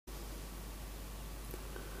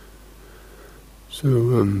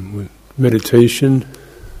With meditation,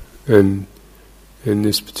 and in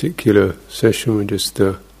this particular session we just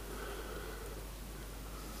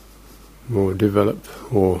more develop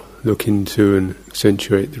or look into and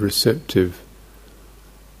accentuate the receptive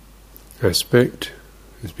aspect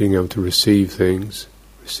as being able to receive things,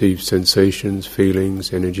 receive sensations,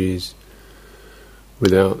 feelings, energies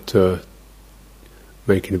without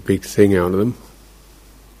making a big thing out of them,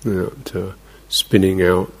 without spinning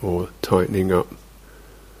out or tightening up.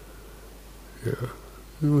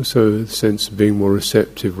 And also the sense of being more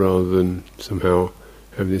receptive rather than somehow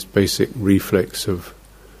having this basic reflex of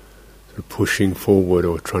sort of pushing forward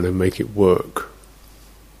or trying to make it work.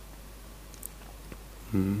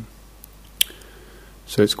 So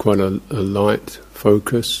it's quite a light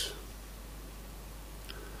focus.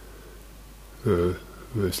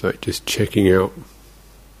 It's like just checking out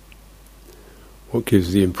what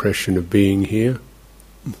gives the impression of being here.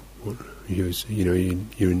 You're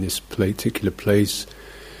in this particular place.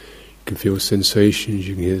 You can feel sensations.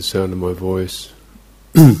 You can hear the sound of my voice.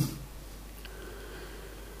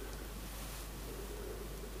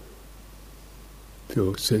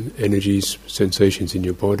 Feel energies, sensations in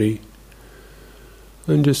your body,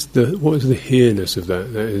 and just what is the here-ness of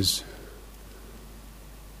that? That is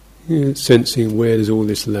sensing where does all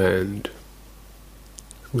this land.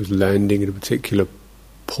 Was landing at a particular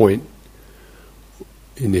point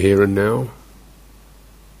in the here and now.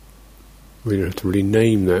 We don't have to really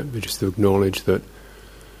name that, but just to acknowledge that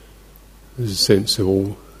there's a sense of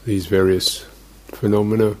all these various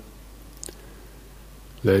phenomena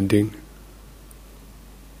landing.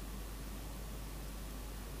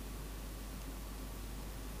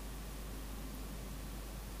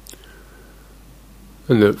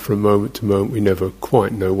 And that from moment to moment we never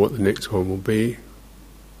quite know what the next one will be.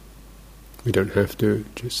 We don't have to,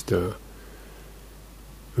 just there'll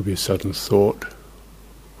be a sudden thought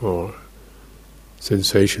or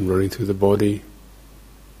sensation running through the body,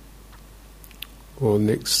 or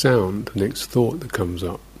next sound, next thought that comes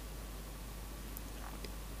up.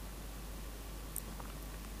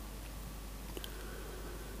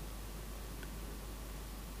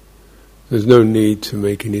 There's no need to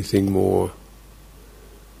make anything more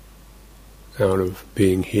out of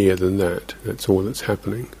being here than that. That's all that's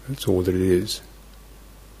happening. That's all that it is.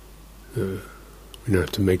 We don't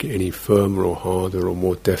have to make it any firmer or harder or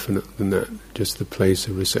more definite than that. Just the place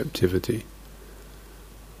of receptivity.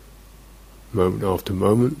 Moment after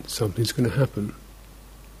moment, something's going to happen.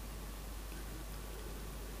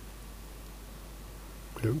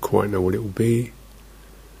 We don't quite know what it will be,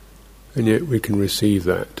 and yet we can receive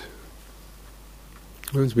that.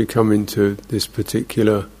 As we come into this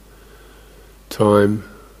particular time,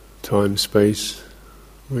 space,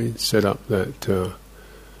 we set up that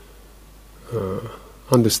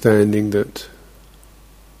understanding that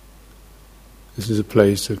this is a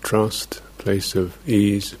place of trust, a place of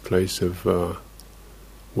ease, a place of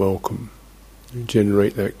welcome. You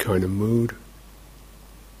generate that kind of mood,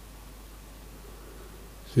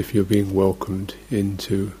 as if you're being welcomed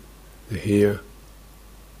into the here,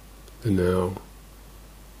 the now.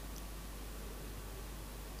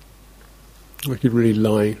 Like you're really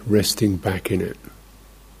lying, resting back in it.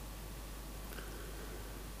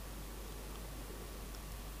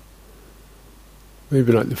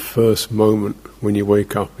 Maybe like the first moment when you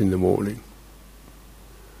wake up in the morning,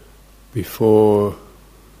 before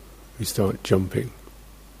we start jumping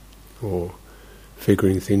or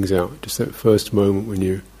figuring things out. Just that first moment when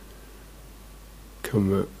you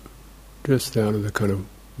come just out of the kind of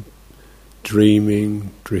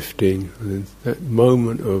dreaming, drifting, and then that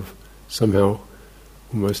moment of somehow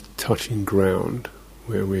almost touching ground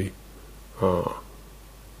where we are.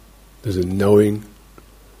 There's a knowing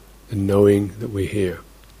that we're here.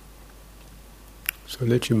 So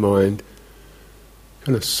let your mind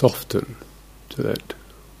kind of soften to that,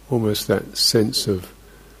 almost that sense of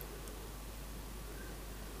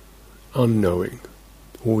unknowing.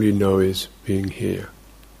 All you know is being here.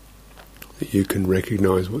 That you can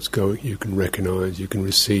recognize what's going, you can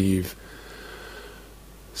receive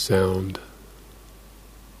sound,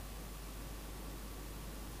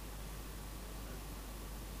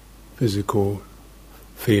 physical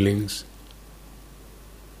feelings,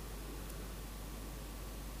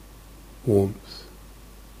 warmth.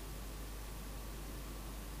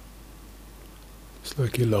 It's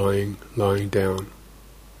like you're lying down.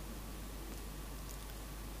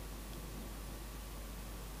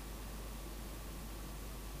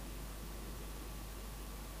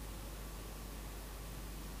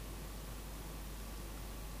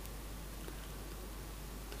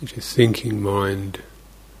 Let your thinking mind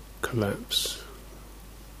collapse,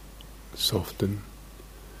 soften.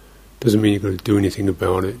 Doesn't mean you've got to do anything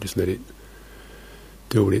about it, just let it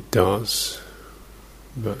do what it does.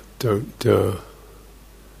 But don't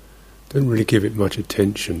really give it much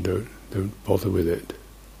attention, don't bother with it.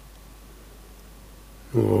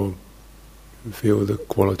 Or feel the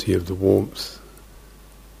quality of the warmth.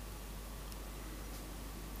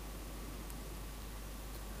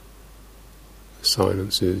 The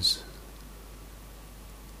silences.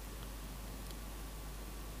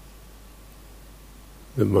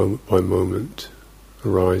 The moment by moment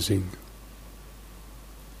arising.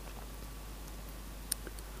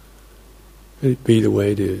 Let it be the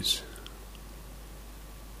way it is.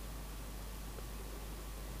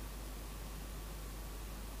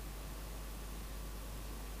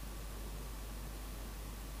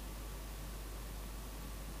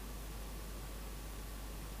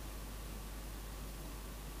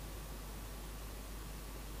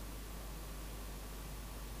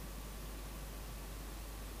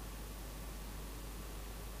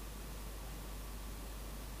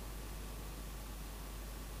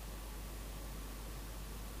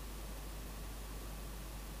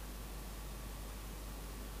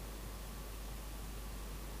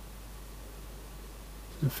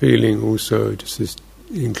 The feeling also, just this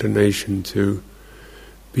inclination to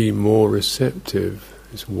be more receptive,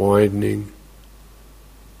 is widening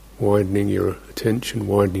your attention,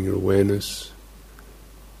 widening your awareness,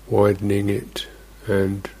 widening it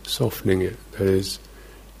and softening it. That is,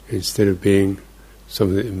 instead of being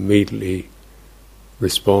something that immediately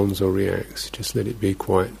responds or reacts, just let it be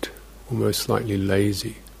quite, almost slightly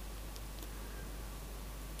lazy,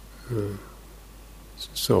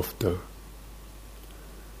 softer.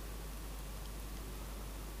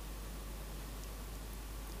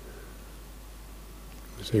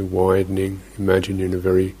 Say widening, imagine you're in a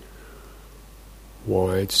very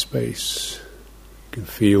wide space. You can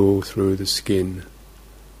feel through the skin.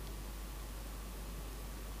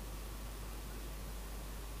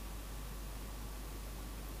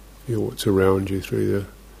 Feel what's around you through the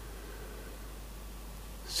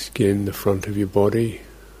skin, the front of your body,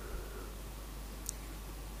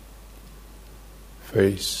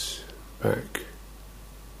 face, back.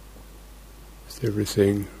 It's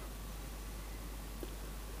everything.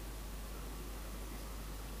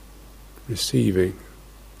 Receiving.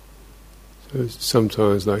 So it's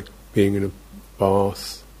sometimes like being in a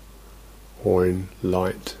bath or in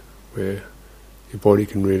light where your body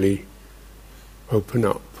can really open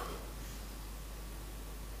up.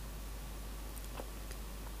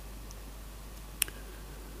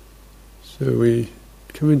 So we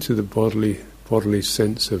come into the bodily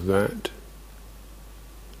sense of that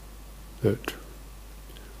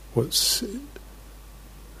what's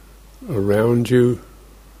around you,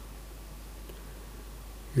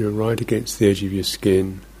 right against the edge of your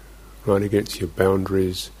skin, right against your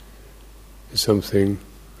boundaries, is something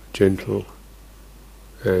gentle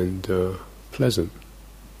and pleasant.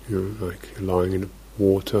 Like you're lying in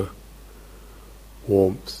water,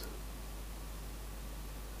 warmth.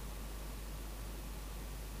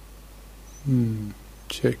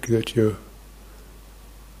 Check that your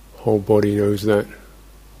whole body knows that.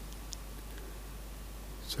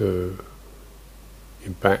 So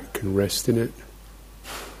your back can rest in it.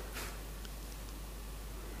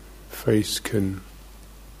 Face can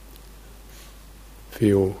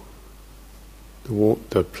feel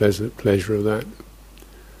the pleasure of that.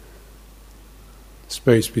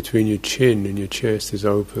 Space between your chin and your chest is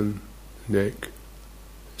open. Neck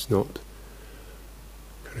is not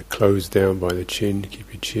kind of closed down by the chin.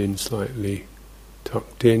 Keep your chin slightly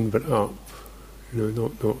tucked in, but up.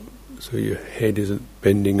 Not so your head isn't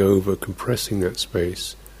bending over, compressing that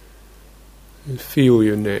space. And feel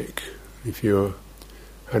your neck. If you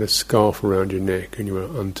had a scarf around your neck and you were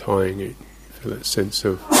untying it, you feel that sense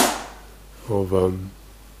of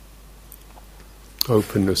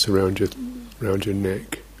openness around your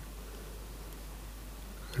neck,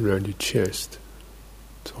 around your chest,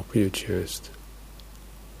 top of your chest.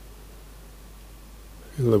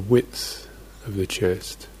 Feel the width of the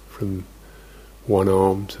chest from one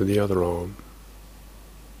arm to the other arm.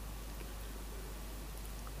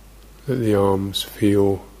 Let the arms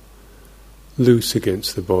feel loose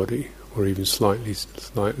against the body, or even slightly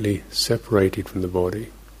separated from the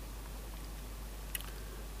body.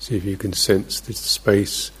 See if you can sense the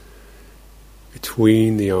space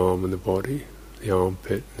between the arm and the body, the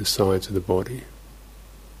armpit and the sides of the body.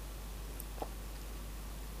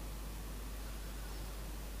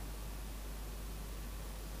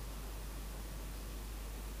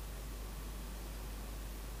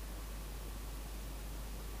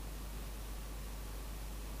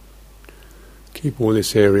 Keep all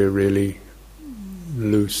this area really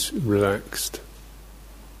loose, relaxed.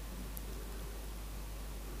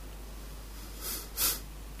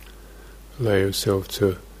 Allow yourself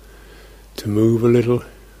to move a little,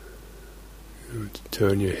 to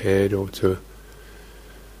turn your head or to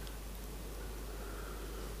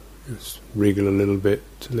just wriggle a little bit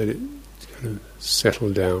to let it kind of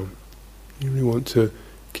settle down. You really want to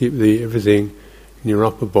keep everything in your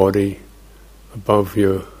upper body above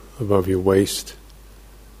your waist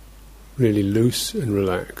really loose and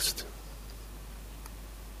relaxed.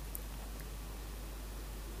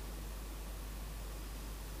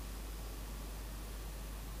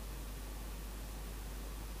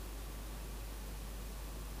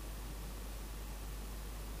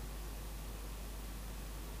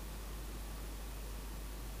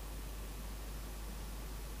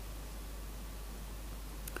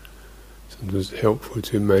 Sometimes it's helpful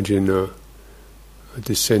to imagine a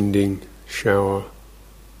descending shower,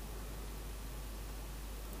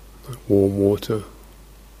 like warm water,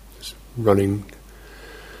 just running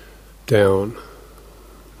down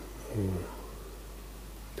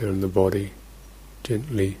the body,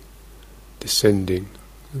 gently descending.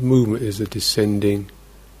 The movement is a descending.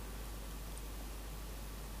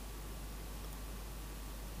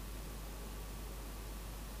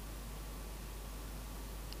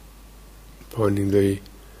 Finding the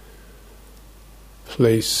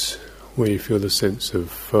place where you feel the sense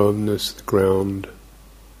of firmness, the ground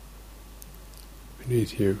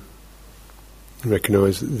beneath you.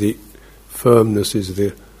 Recognize that the firmness is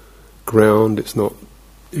the ground, it's not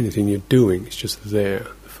anything you're doing, it's just there.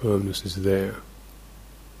 The firmness is there.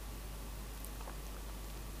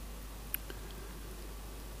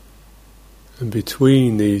 And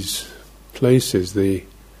between these places, the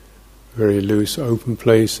very loose open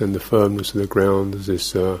place and the firmness of the ground, there's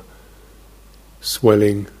this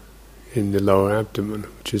swelling in the lower abdomen,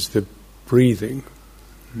 which is the breathing.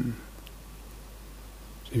 So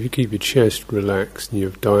if you keep your chest relaxed and your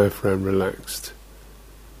diaphragm relaxed,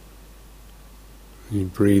 and you're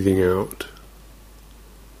breathing out,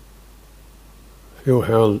 feel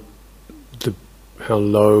how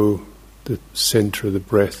low the center of the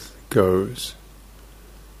breath goes.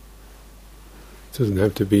 It doesn't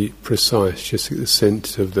have to be precise, just get the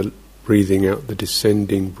sense of the breathing out, the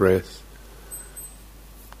descending breath.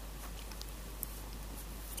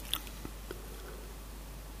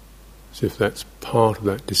 As if that's part of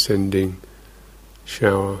that descending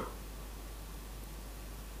shower.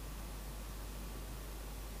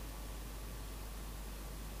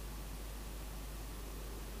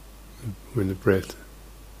 When the breath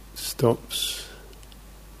stops,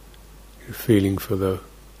 you're feeling for the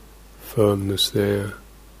firmness there,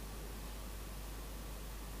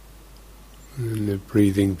 and then the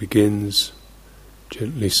breathing begins,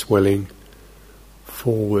 gently swelling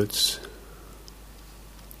forwards,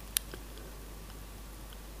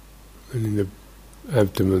 and in the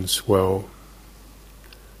abdomen swell,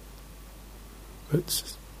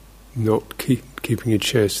 but not keeping your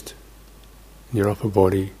chest and your upper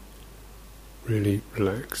body really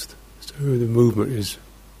relaxed. So the movement is,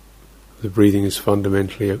 the breathing is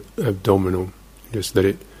fundamentally abdominal. Just let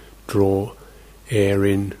it draw air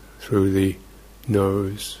in through the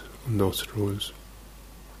nose, nostrils.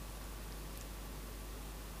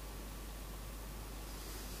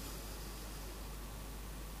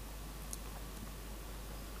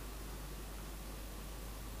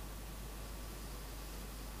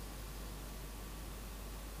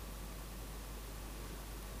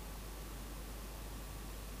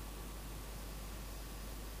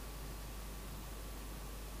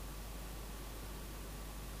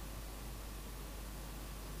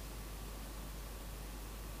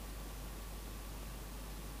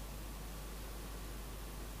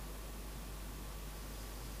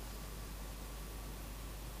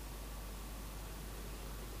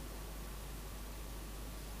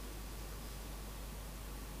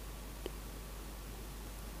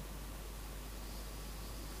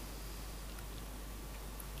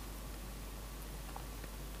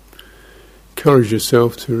 Encourage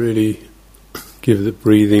yourself to really give the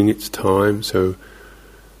breathing its time, so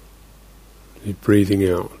you're breathing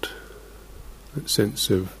out, that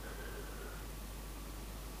sense of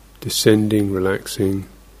descending, relaxing,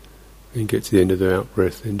 then get to the end of the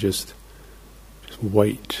out-breath and just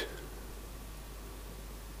wait,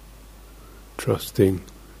 trusting,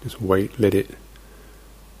 just wait, let it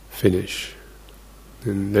finish,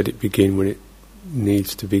 and let it begin when it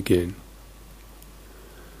needs to begin.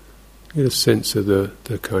 Get a sense of the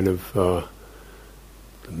kind of the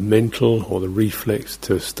mental or the reflex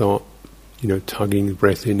to start, tugging the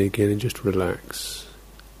breath in again and just relax.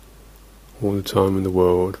 All the time in the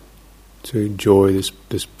world to enjoy this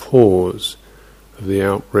pause of the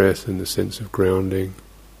out-breath and the sense of grounding.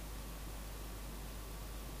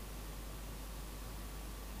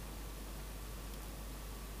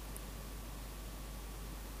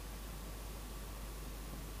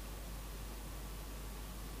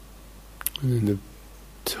 And then the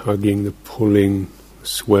tugging, the pulling,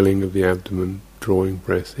 swelling of the abdomen, drawing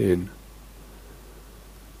breath in.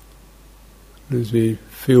 And as we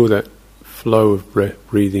feel that flow of breath,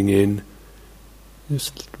 breathing in,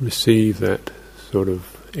 just receive that sort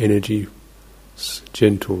of energy,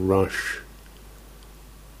 gentle rush,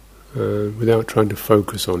 without trying to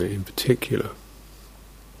focus on it in particular.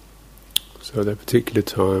 So at that particular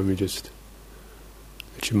time, you just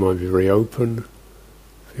let your mind be very open,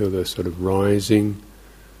 feel the sort of rising,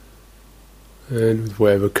 and with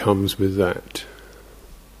whatever comes with that.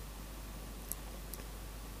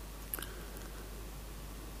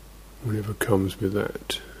 Whatever comes with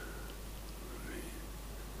that.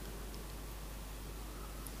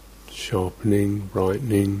 Sharpening,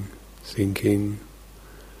 brightening, thinking,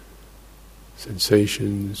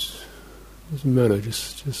 sensations. Doesn't matter,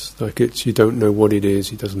 just like you don't know what it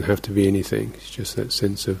is, it doesn't have to be anything. It's just that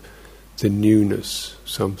sense of the newness,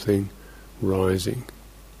 something rising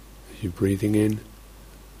as you're breathing in.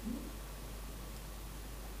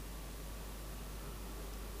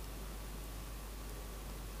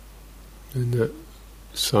 And that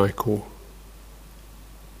cycle,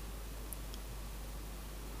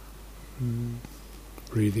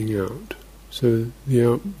 breathing out. So the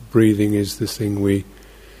out breathing is the thing we,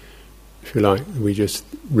 if you like, we just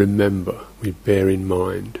remember, we bear in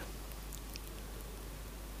mind.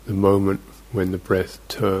 The moment when the breath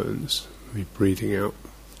turns, we're breathing out,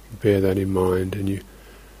 you bear that in mind, and you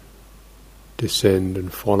descend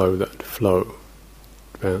and follow that flow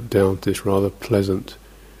down to this rather pleasant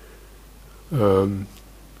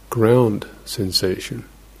ground sensation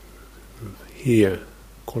of here,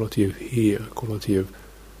 quality of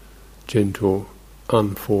gentle,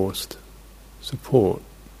 unforced support.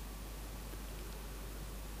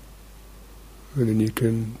 And then you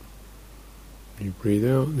breathe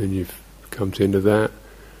out, and then you've come to the end of that,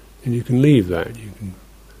 and you can leave that. You can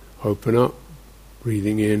open up,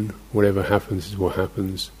 breathing in, whatever happens is what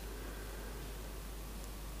happens.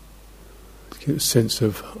 Get a sense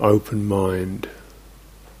of open mind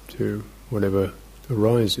to whatever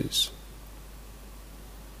arises.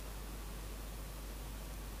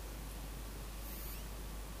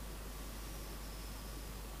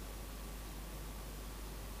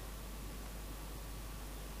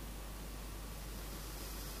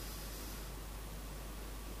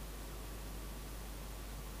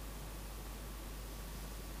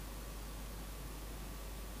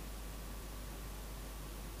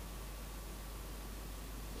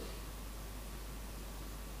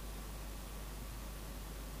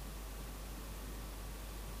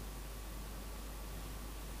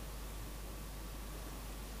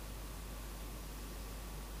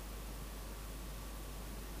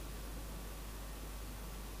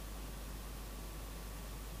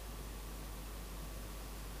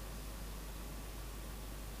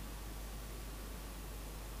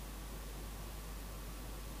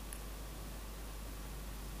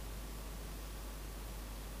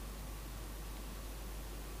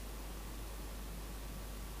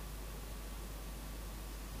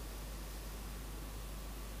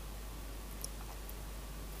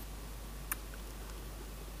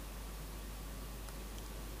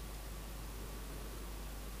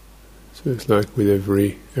 So it's like with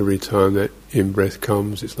every time that in-breath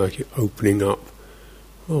comes, it's like you're opening up,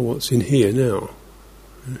 oh, what's in here now?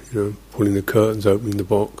 Pulling the curtains, opening the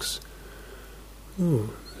box.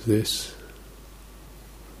 Oh, this.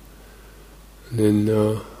 And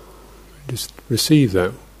then just receive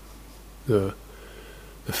that, the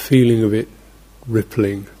feeling of it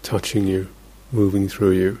rippling, touching you, moving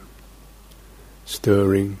through you,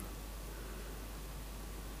 stirring,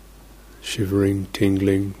 shivering,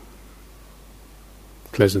 tingling,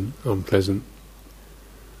 pleasant, unpleasant,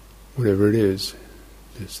 whatever it is,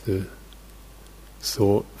 just the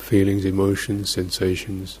thought, feelings, emotions,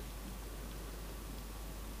 sensations.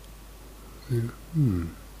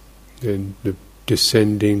 Then the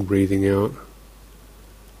descending, breathing out.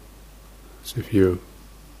 So if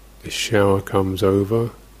the shower comes over,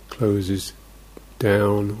 closes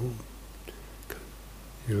down,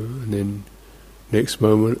 and then next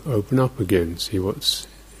moment open up again, see what's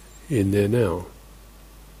in there now.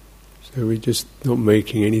 So we're just not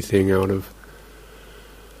making anything out of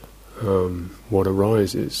what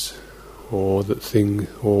arises, or what things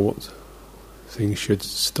should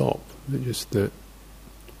stop. But just that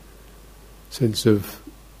sense of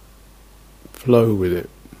flow with it.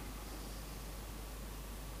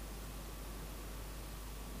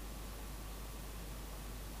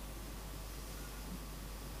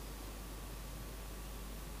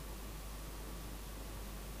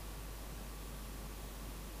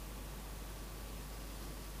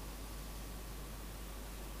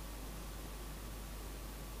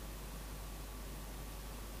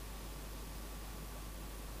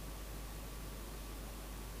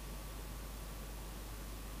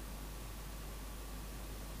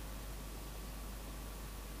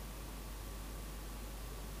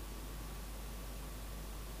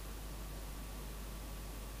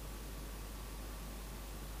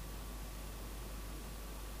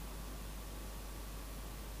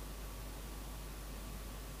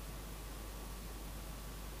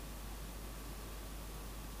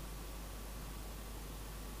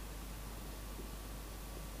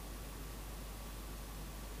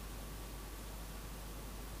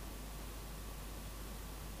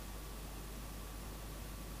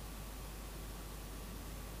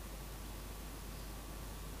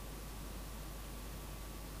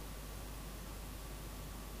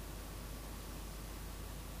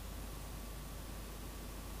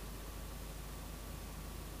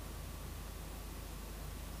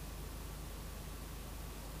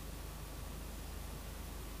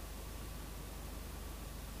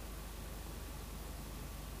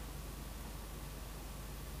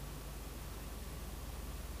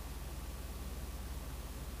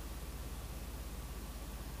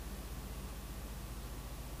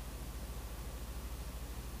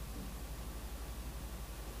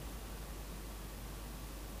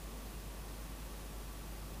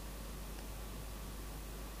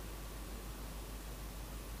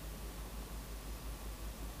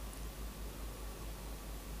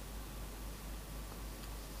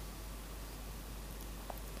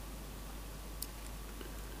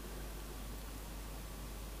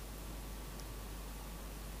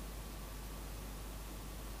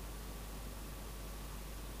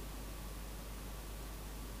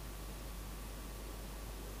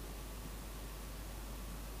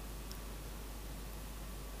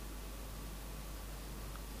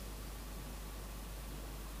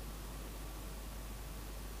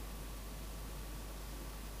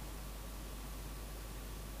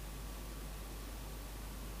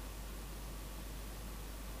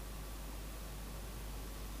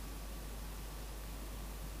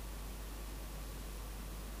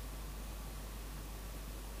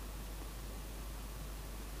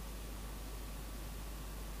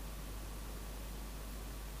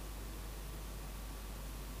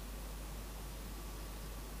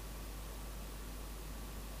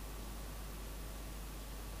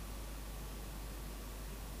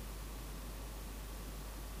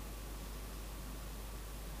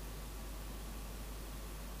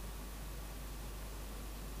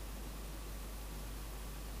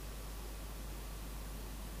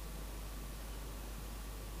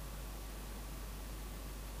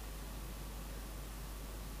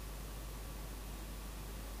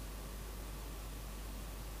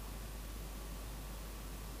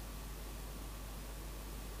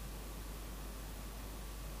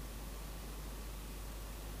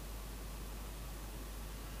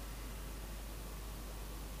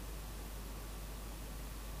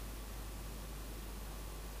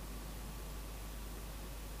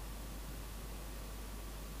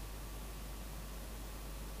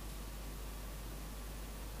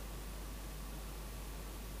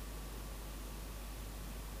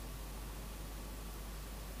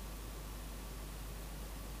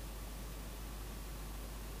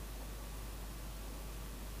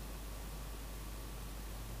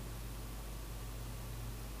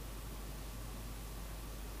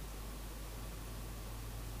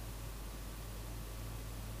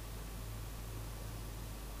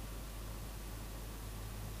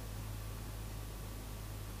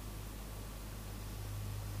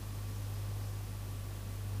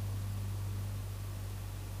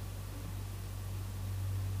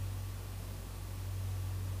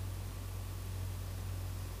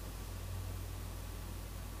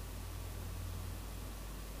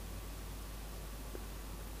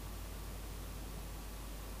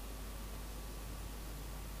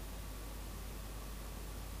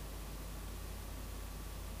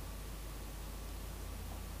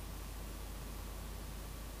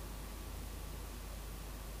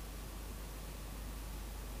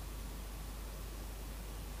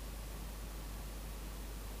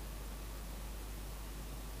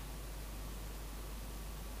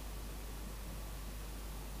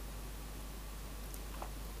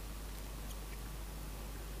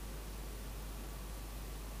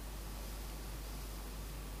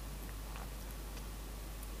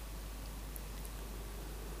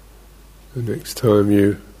 The next time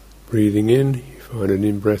you're breathing in, you find an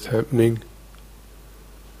in-breath happening.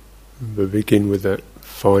 But begin with that,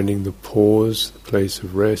 finding the pause, the place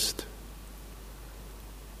of rest.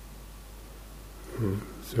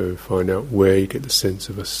 So find out where you get the sense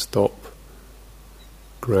of a stop,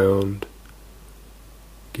 ground.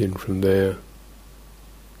 Begin from there,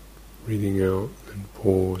 breathing out and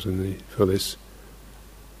pause, and you feel this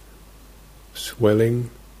swelling.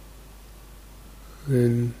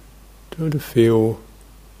 Then try to feel,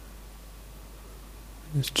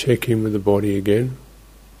 just check in with the body again.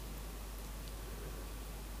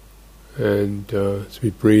 And as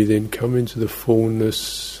we breathe in, come into the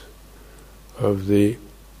fullness of the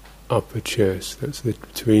upper chest. That's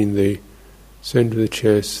between the center of the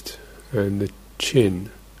chest and the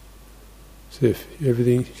chin. So if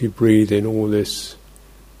everything you breathe in, all this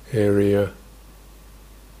area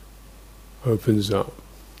opens up,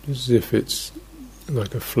 just as if it's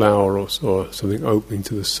like a flower or something opening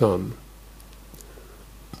to the sun.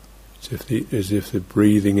 As if the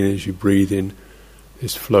breathing in, as you breathe in,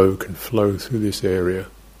 this flow can flow through this area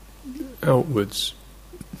outwards.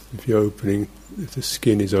 If the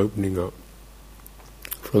skin is opening up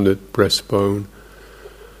from the breastbone,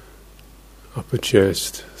 upper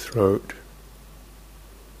chest, throat.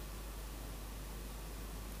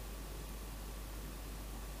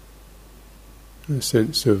 A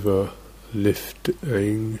sense of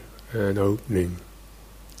lifting and opening.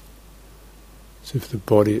 As if the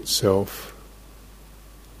body itself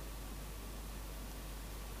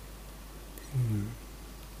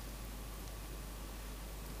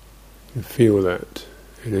you feel that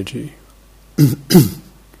energy,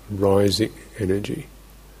 rising energy,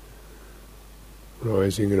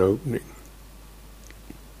 rising and opening.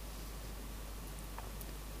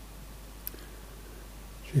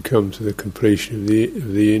 As you come to the completion of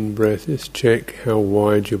the in-breath, just check how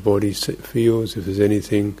wide your body feels, if there's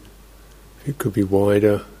anything, if it could be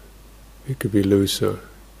wider, if it could be looser,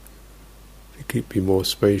 if it could be more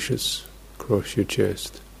spacious across your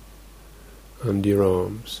chest, under your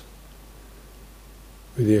arms.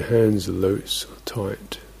 With your hands loose or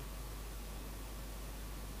tight.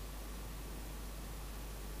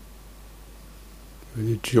 With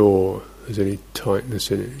your jaw, there's any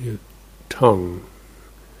tightness in it. Your tongue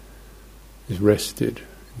is rested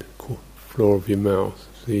in the floor of your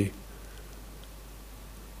mouth. The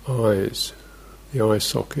eyes, the eye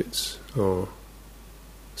sockets are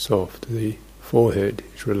soft. The forehead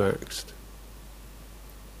is relaxed.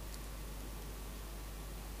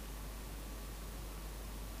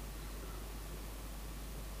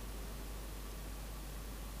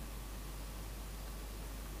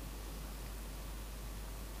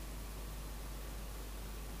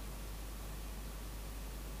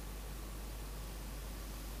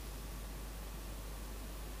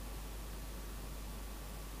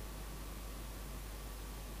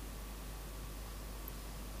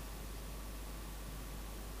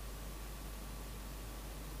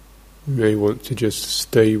 You may want to just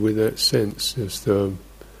stay with that sense, just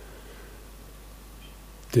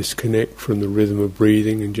disconnect from the rhythm of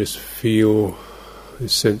breathing and just feel the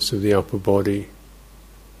sense of the upper body.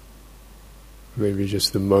 Maybe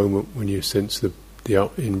just the moment when you sense the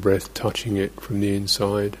in-breath touching it from the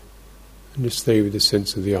inside, and just stay with the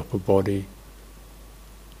sense of the upper body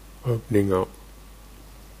opening up.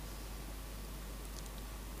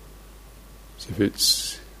 As if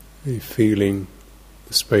it's feeling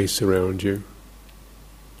the space around you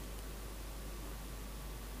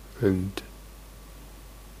and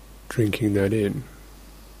drinking that in.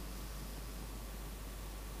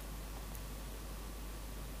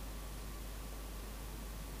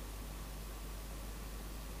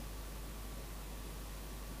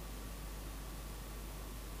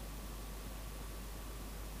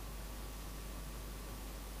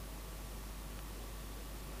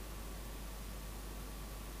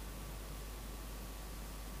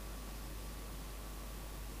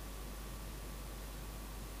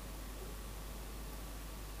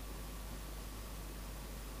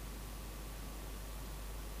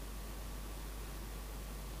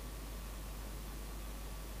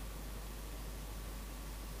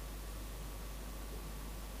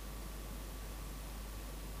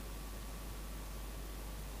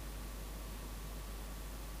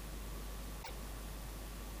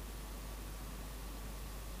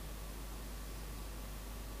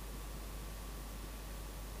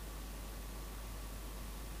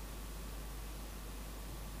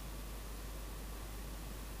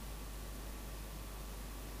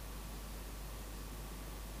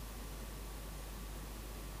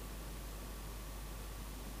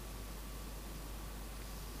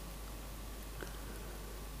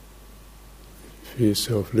 feel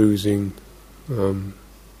yourself losing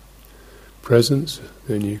presence,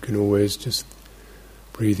 then you can always just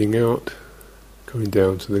breathing out, going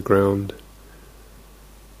down to the ground,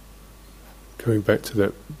 going back to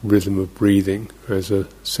that rhythm of breathing as a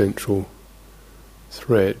central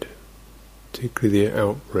thread, particularly the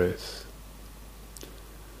out-breath.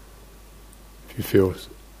 If you feel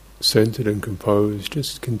centered and composed,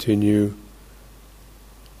 just continue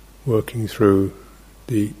working through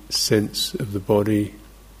the sense of the body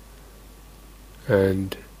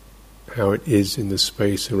and how it is in the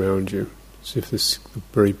space around you, as if the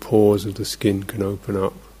very pores of the skin can open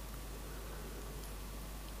up.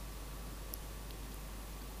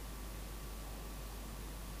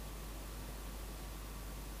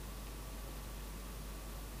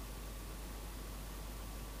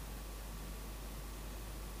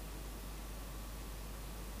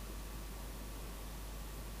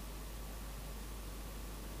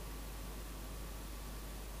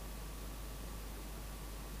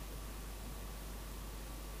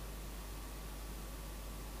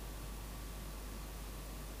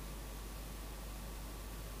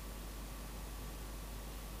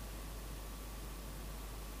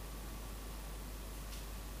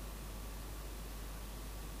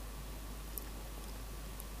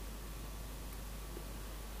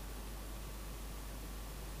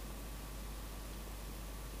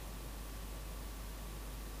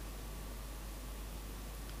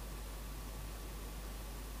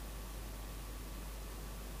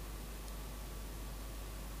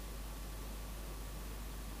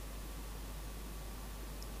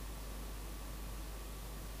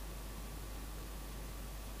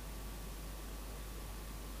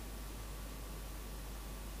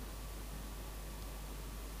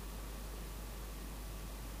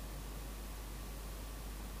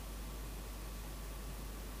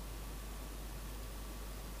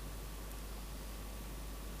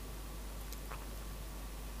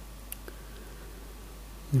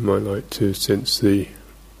 You might like to sense the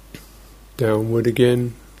downward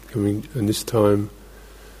again, coming, and this time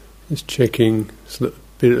just checking a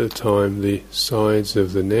bit at a time the sides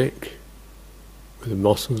of the neck, where the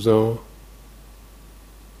muscles are,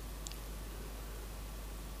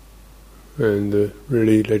 and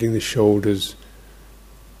really letting the shoulders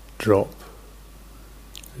drop,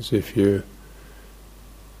 as if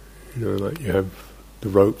like you have the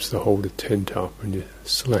ropes that hold a tent up and you're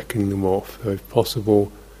slackening them off. So if possible,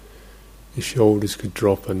 the shoulders could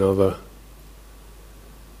drop another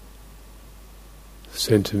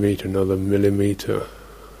centimetre, another millimetre,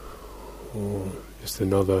 or just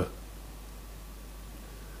another,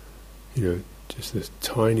 just this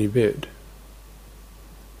tiny bit.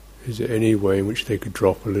 Is there any way in which they could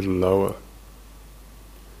drop a little lower?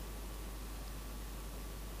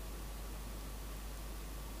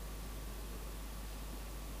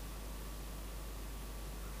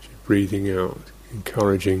 Breathing out,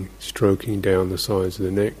 encouraging, stroking down the sides of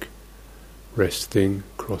the neck, resting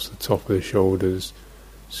across the top of the shoulders,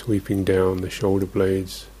 sweeping down the shoulder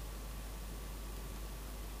blades.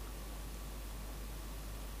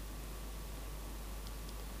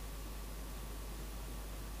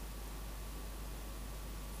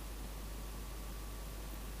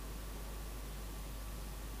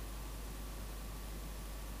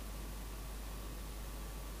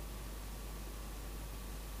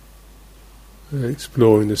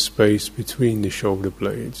 Exploring the space between the shoulder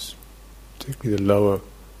blades, particularly the lower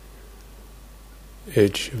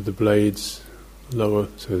edge of the blades, so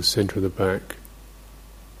the centre of the back.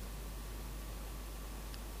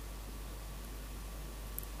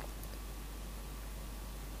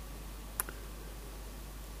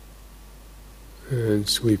 And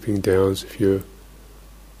sweeping down as if you're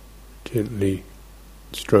gently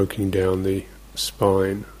stroking down the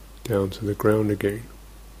spine, down to the ground again.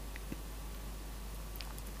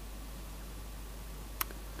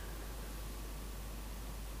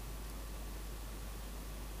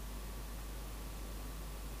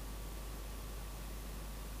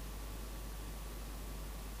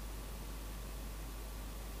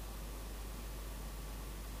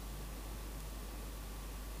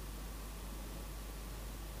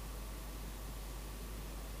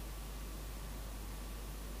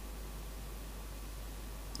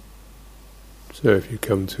 So if you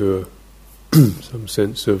come to some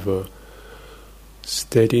sense of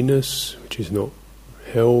steadiness, which is not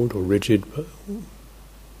held or rigid, but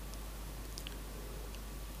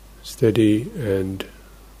steady and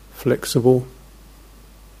flexible,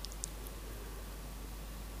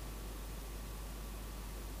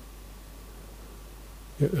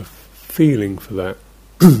 get a feeling for that.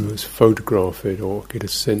 Let's photograph it or get a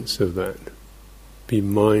sense of that be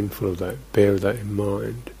mindful of that, bear that in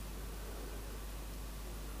mind.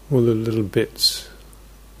 All the little bits,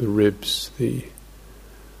 the ribs, the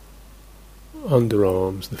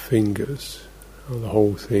underarms, the fingers, the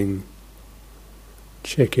whole thing.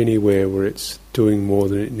 Check anywhere where it's doing more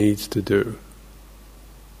than it needs to do.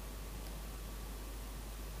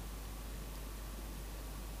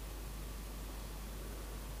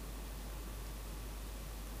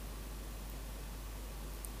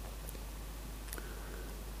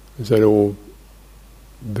 As that all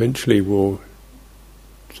eventually will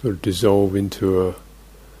sort of dissolve into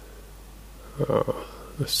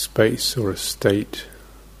a space or a state,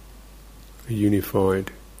 a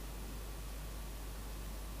unified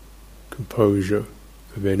composure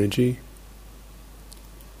of energy,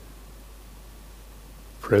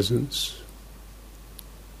 presence,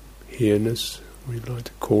 here-ness, we'd like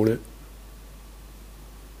to call it.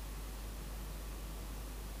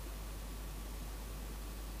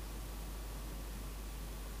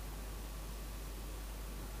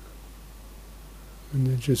 And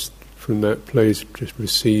then just from that place, just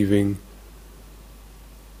receiving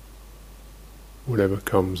whatever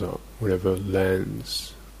comes up, whatever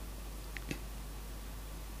lands.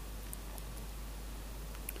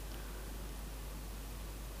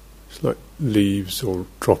 It's like leaves or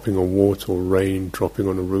dropping on water, or rain dropping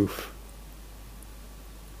on a roof.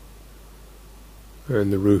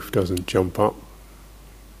 And the roof doesn't jump up,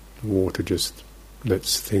 the water just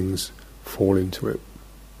lets things fall into it.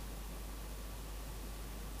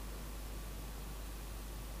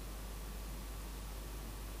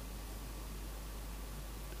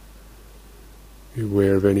 Be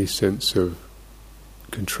aware of any sense of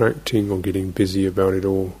contracting or getting busy about it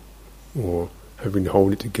all, or having to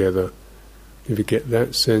hold it together. If you get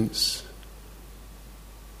that sense,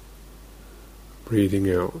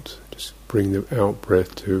 breathing out, just bring the out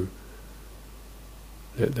breath to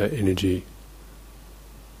let that energy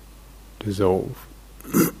dissolve.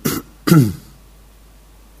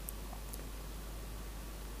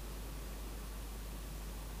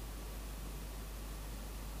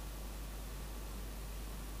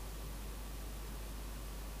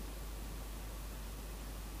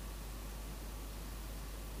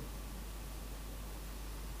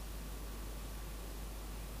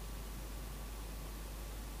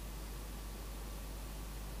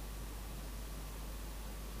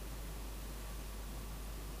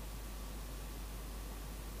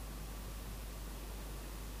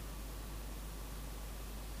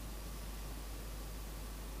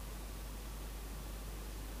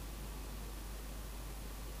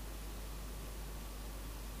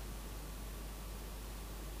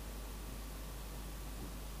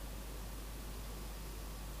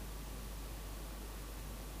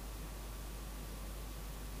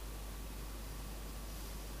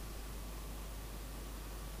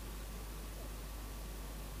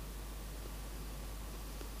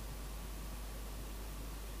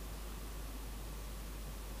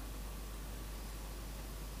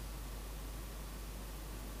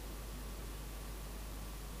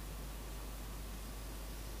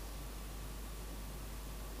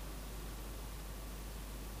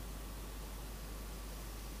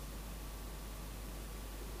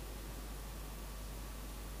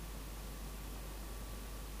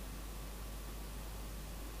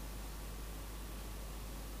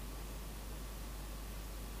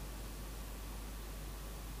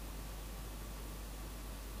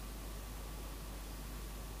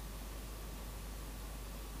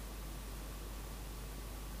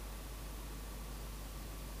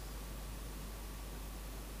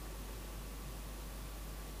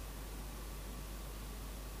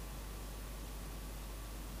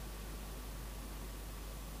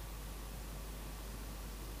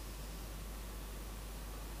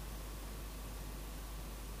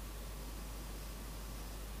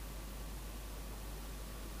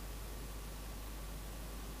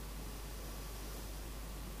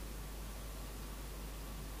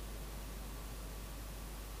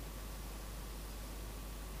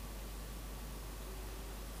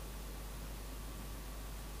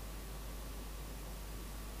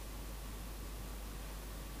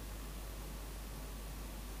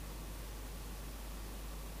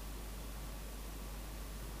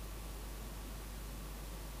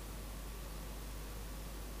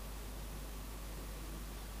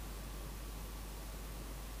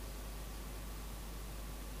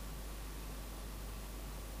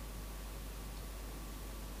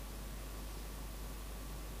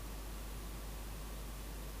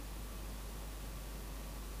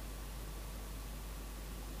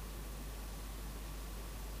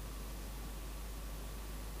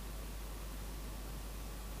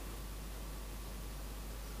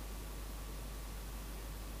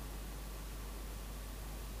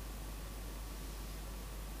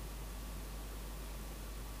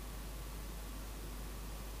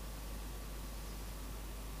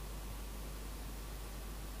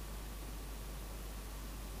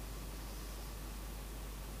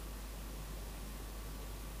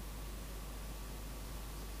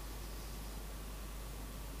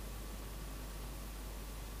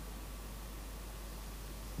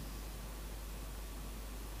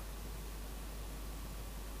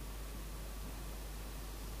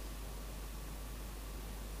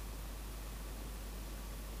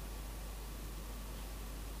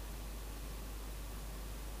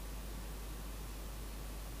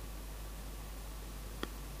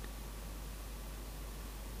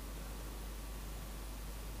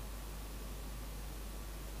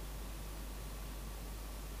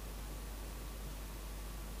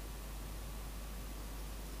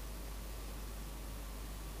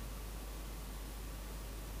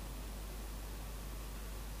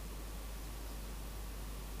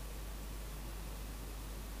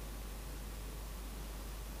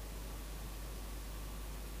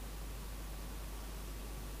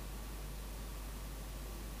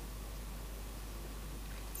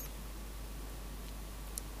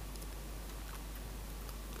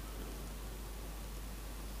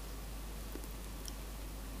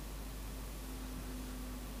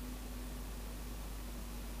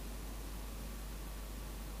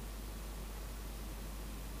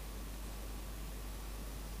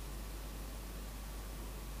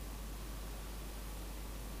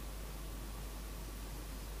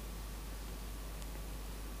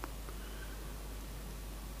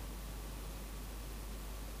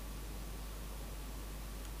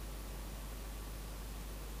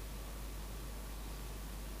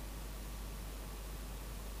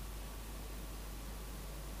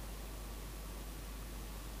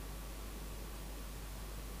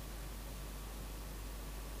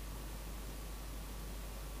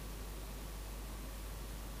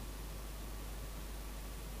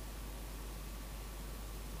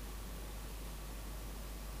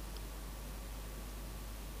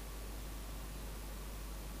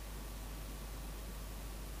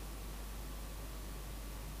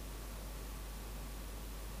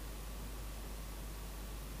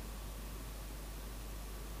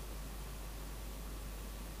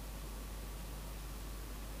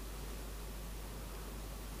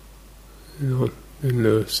 in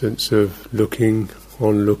the sense of looking,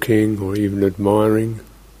 on-looking, or even admiring.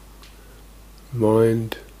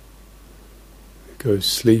 Mind goes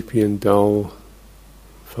sleepy and dull,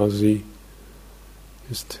 fuzzy.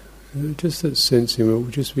 Just that sensing, it will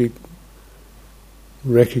just be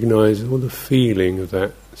recognise all the feeling of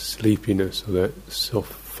that sleepiness or that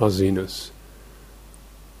soft fuzziness.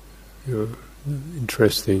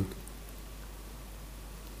 Interesting.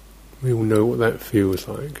 We all know what that feels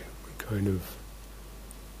like. A kind of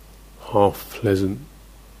half pleasant,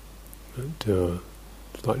 but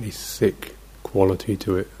slightly thick quality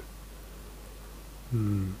to it.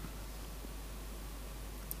 And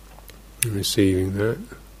receiving that.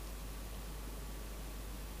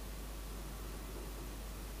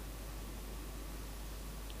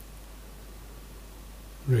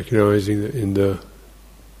 Recognizing that in the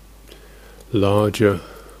larger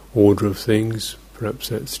order of things, perhaps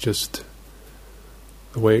that's just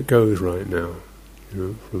the way it goes right now.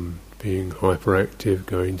 From being hyperactive,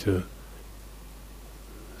 going to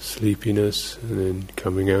sleepiness, and then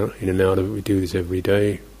coming out in and out of it. We do this every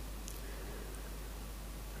day.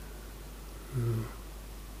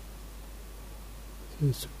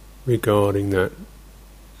 Just regarding that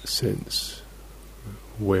sense,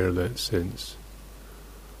 aware of that sense.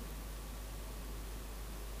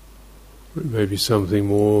 Maybe something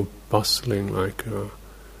more bustling, like how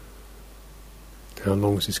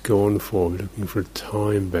long does this go on for? We're looking for a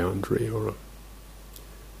time boundary or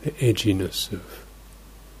the edginess of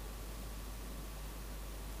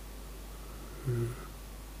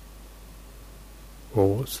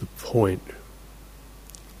or what's the point?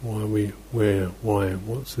 Why are we where? Why?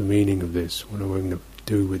 What's the meaning of this? What am I going to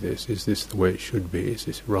do with this? Is this the way it should be? Is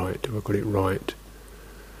this right? Have I got it right?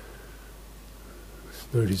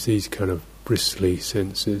 Notice these kind of bristly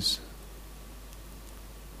senses.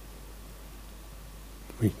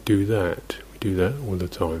 We do that. We do that all the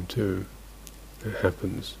time too. It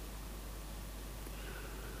happens.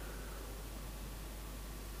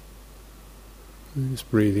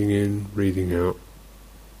 Just breathing in, breathing out.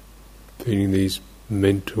 Feeling these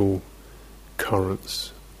mental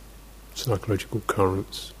currents, psychological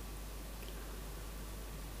currents.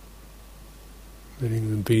 Letting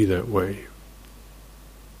them be that way.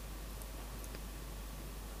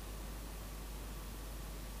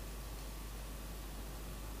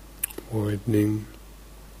 Widening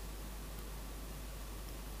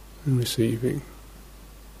and receiving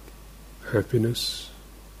happiness,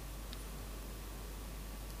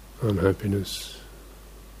 unhappiness,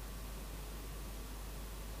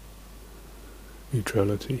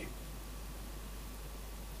 neutrality.